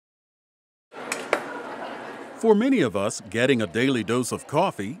For many of us, getting a daily dose of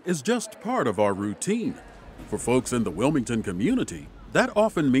coffee is just part of our routine. For folks in the Wilmington community, that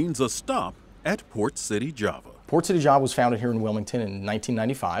often means a stop at Port City Java. Port City Java was founded here in Wilmington in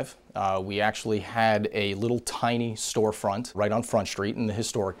 1995. We actually had a little tiny storefront right on Front Street in the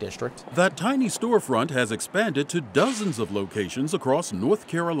historic district. That tiny storefront has expanded to dozens of locations across North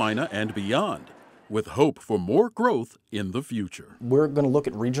Carolina and beyond, with hope for more growth in the future. We're going to look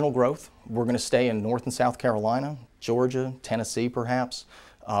at regional growth. We're going to stay in North and South Carolina, Georgia, Tennessee perhaps.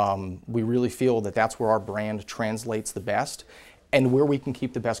 We really feel that that's where our brand translates the best and where we can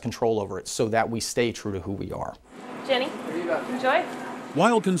keep the best control over it so that we stay true to who we are. Jenny, enjoy.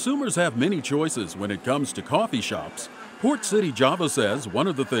 While consumers have many choices when it comes to coffee shops, Port City Java says one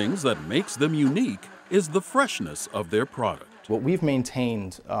of the things that makes them unique is the freshness of their product. What we've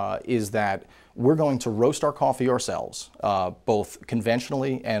maintained is that we're going to roast our coffee ourselves, both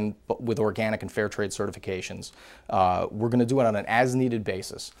conventionally and with organic and fair trade certifications. We're going to do it on an as-needed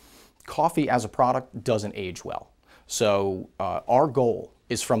basis. Coffee as a product doesn't age well. So our goal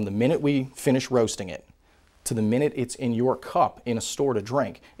is from the minute we finish roasting it to the minute it's in your cup in a store to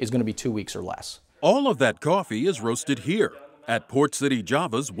drink is going to be 2 weeks or less. All of that coffee is roasted here at Port City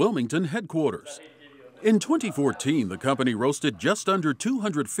Java's Wilmington headquarters. In 2014, the company roasted just under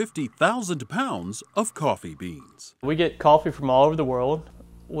 250,000 pounds of coffee beans. We get coffee from all over the world.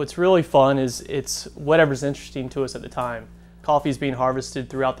 What's really fun is it's whatever's interesting to us at the time. Coffee is being harvested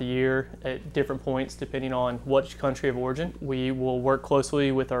throughout the year at different points depending on which country of origin. We will work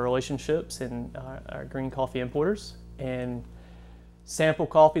closely with our relationships and our green coffee importers and sample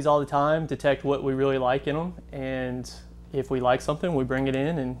coffees all the time, detect what we really like in them, and if we like something, we bring it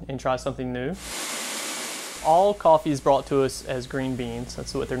in and try something new. All coffee is brought to us as green beans.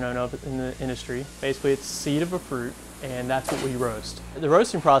 That's what they're known of in the industry. Basically, it's the seed of a fruit, and that's what we roast. The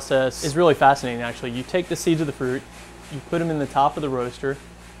roasting process is really fascinating, actually. You take the seeds of the fruit, you put them in the top of the roaster,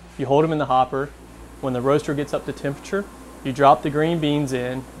 you hold them in the hopper. When the roaster gets up to temperature, you drop the green beans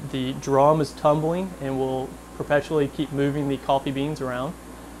in. The drum is tumbling and will perpetually keep moving the coffee beans around.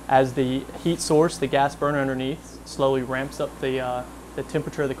 As the heat source, the gas burner underneath, slowly ramps up the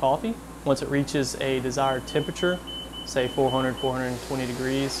temperature of the coffee. Once it reaches a desired temperature, say 400, 420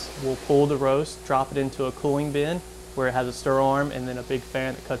 degrees, we'll pull the roast, drop it into a cooling bin where it has a stir arm and then a big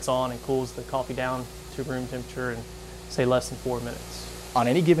fan that cuts on and cools the coffee down to room temperature in, say, less than 4 minutes. On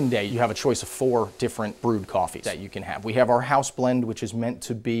any given day, you have a choice of 4 different brewed coffees that you can have. We have our house blend, which is meant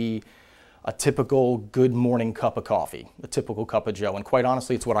to be a typical good morning cup of coffee, a typical cup of joe, and quite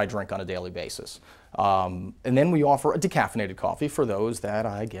honestly, it's what I drink on a daily basis. And then we offer a decaffeinated coffee for those that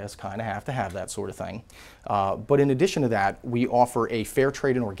I guess kind of have to have that sort of thing. But in addition to that, we offer a fair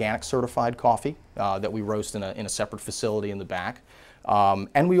trade and organic certified coffee that we roast in a separate facility in the back.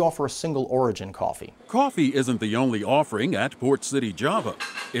 And we offer a single origin coffee. Coffee isn't the only offering at Port City Java.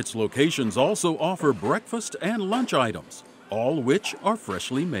 Its locations also offer breakfast and lunch items, all which are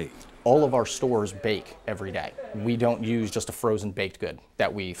freshly made. All of our stores bake every day. We don't use just a frozen baked good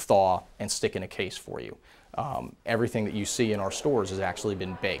that we thaw and stick in a case for you. Everything that you see in our stores has actually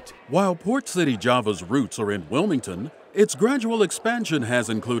been baked. While Port City Java's roots are in Wilmington, its gradual expansion has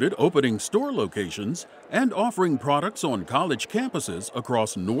included opening store locations and offering products on college campuses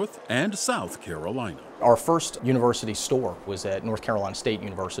across North and South Carolina. Our first university store was at North Carolina State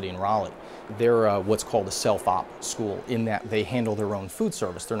University in Raleigh. They're what's called a self-op school in that they handle their own food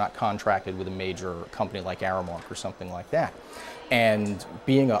service. They're not contracted with a major company like Aramark or something like that. And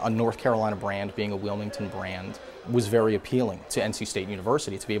being a North Carolina brand, being a Wilmington brand, was very appealing to NC State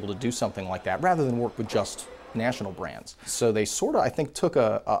University to be able to do something like that rather than work with just national brands. So they sort of, I think, took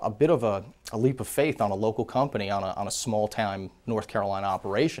a bit of a leap of faith on a local company, on a small-time North Carolina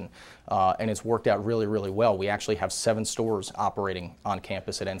operation, and it's worked out really, really well. We actually have 7 stores operating on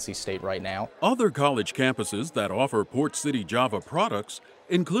campus at NC State right now. Other college campuses that offer Port City Java products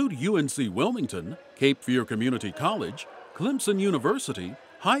include UNC Wilmington, Cape Fear Community College, Clemson University,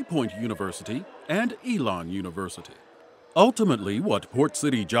 High Point University, and Elon University. Ultimately, what Port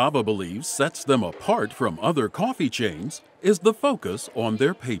City Java believes sets them apart from other coffee chains is the focus on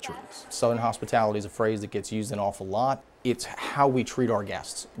their patrons. Southern hospitality is a phrase that gets used an awful lot. It's how we treat our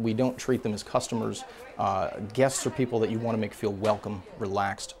guests. We don't treat them as customers. Guests are people that you want to make feel welcome,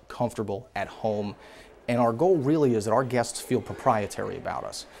 relaxed, comfortable, at home. And our goal really is that our guests feel proprietary about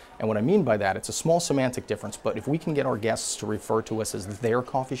us. And what I mean by that, it's a small semantic difference, but if we can get our guests to refer to us as their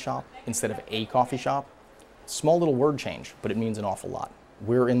coffee shop instead of a coffee shop, small little word change, but it means an awful lot.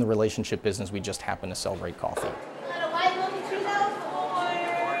 We're in the relationship business, we just happen to sell great coffee.